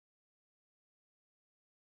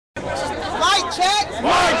check.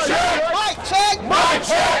 Mic check. Mic check. Mic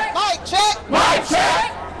check. Mic check. Mic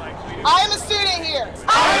check. I am a student here.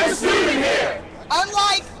 I am a student here.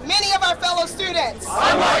 Unlike many of our fellow students,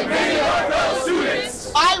 Unlike many of our fellow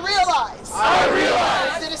students, I realize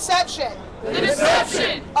the deception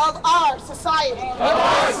of our society.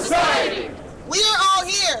 We are all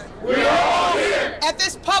here at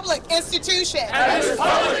this public institution.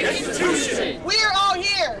 We are all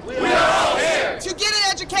here to get an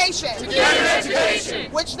education,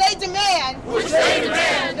 which they demand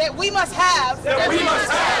that we must have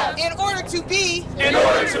in order to be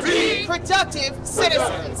productive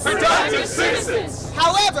citizens.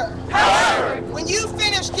 However, when you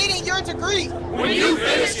finish getting your degree,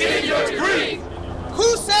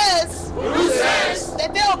 who says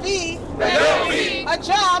that there'll be a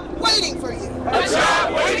job waiting for you?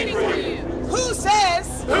 Who says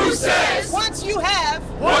once you have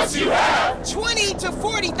 $20,000 to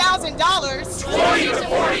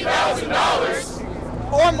 $40,000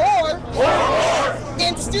 or more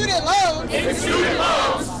in student loans,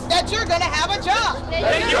 that you're going to have a job?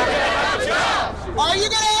 Are you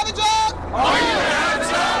going to have a job? Or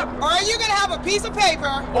are you going to have a piece of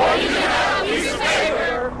paper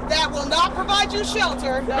that will not provide you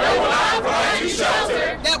shelter,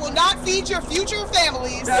 that will not feed your future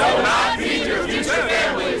families, and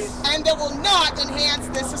that will not enhance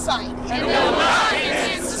this society?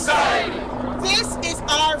 This is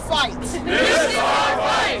our fight.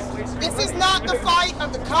 This is not the fight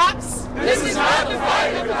of the cops. This is not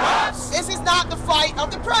the fight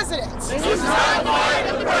of the president. This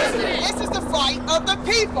is the fight of the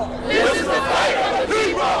people. This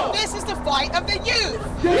is the fight of the youth.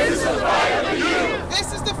 This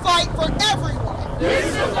is the fight for everyone.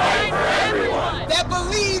 That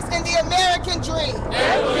believes in the American dream.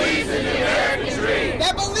 That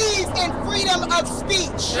believes in freedom of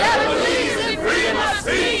speech. That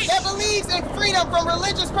believes in freedom from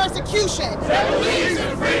religious persecution. That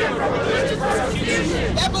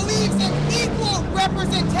believes in equal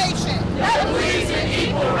representation.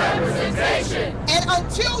 And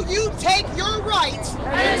until you take your right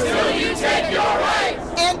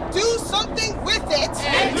and do something with it,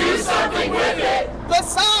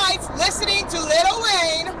 besides listening to Lil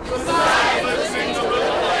Wayne,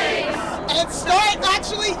 and start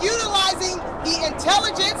actually utilizing the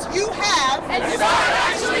intelligence you have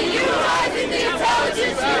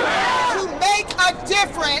to make a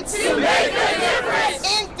difference in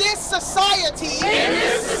this society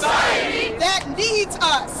that needs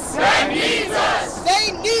us.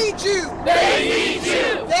 They need you.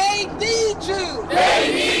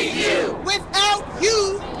 Without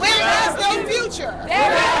you, there is no future.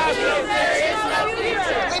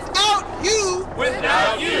 Without you,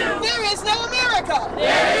 there is no America.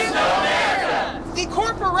 The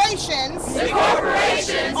corporations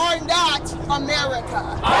are not America.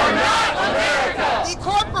 The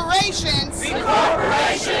corporations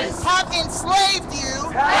have enslaved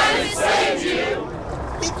you.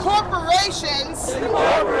 The corporations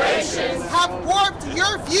have warped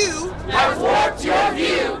your view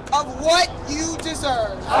of what you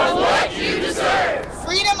deserve.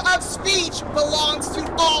 Freedom of speech belongs to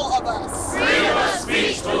all of us.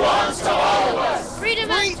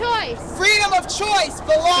 Freedom of choice. Freedom of choice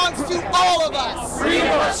belongs to all of us. When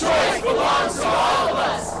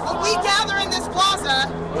we gather in this plaza,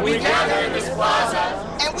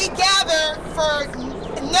 and we gather for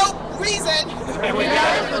no reason,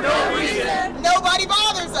 nobody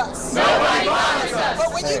bothers us. But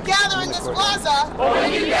when you gather in this plaza,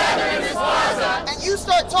 and you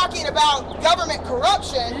start talking about government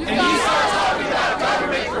corruption,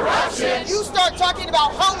 you start talking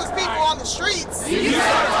about homeless people on the streets, you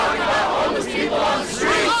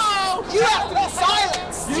have to be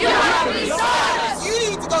silenced. You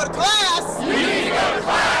need to go to class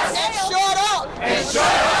and shut up.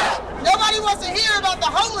 Nobody wants to hear about the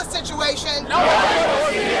homeless situation. Nobody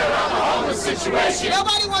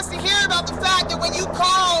wants to hear about the fact that when you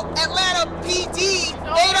call Atlanta PD,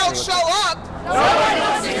 they don't show up.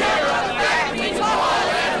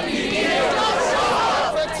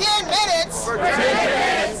 For 10 minutes.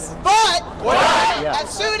 But as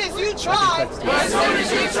soon as you try to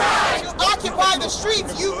occupy the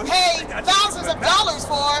streets you pay thousands of dollars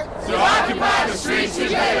for,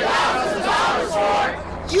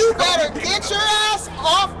 you better get your ass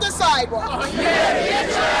off the sidewalk.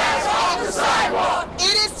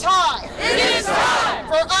 It is time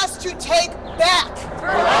for us to take back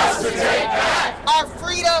our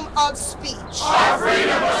freedom of speech. Our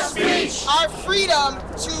freedom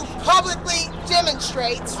to publicly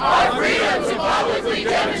demonstrate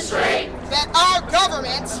that our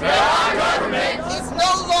government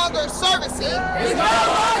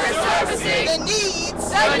servicing the needs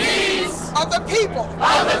of the people.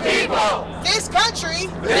 This country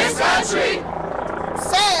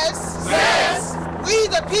says we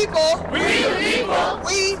the people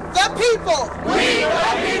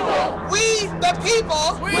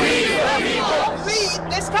lead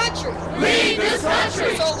this country.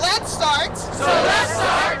 So let's start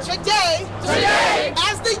today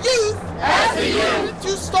as the youth to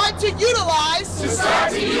start to utilize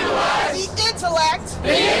the intellect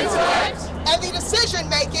and the decision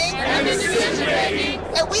making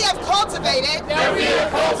that we have cultivated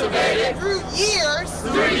through years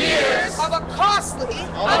of a costly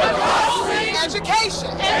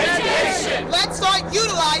education. Let's start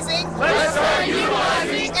utilizing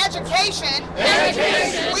the education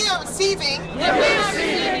we are receiving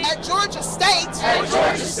at Georgia State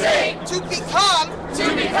to become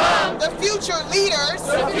the future leaders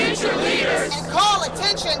and call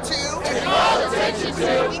attention to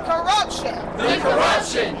the corruption,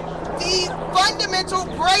 the fundamental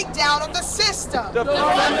breakdown of the system.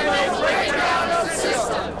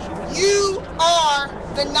 You are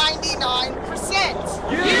the 99%.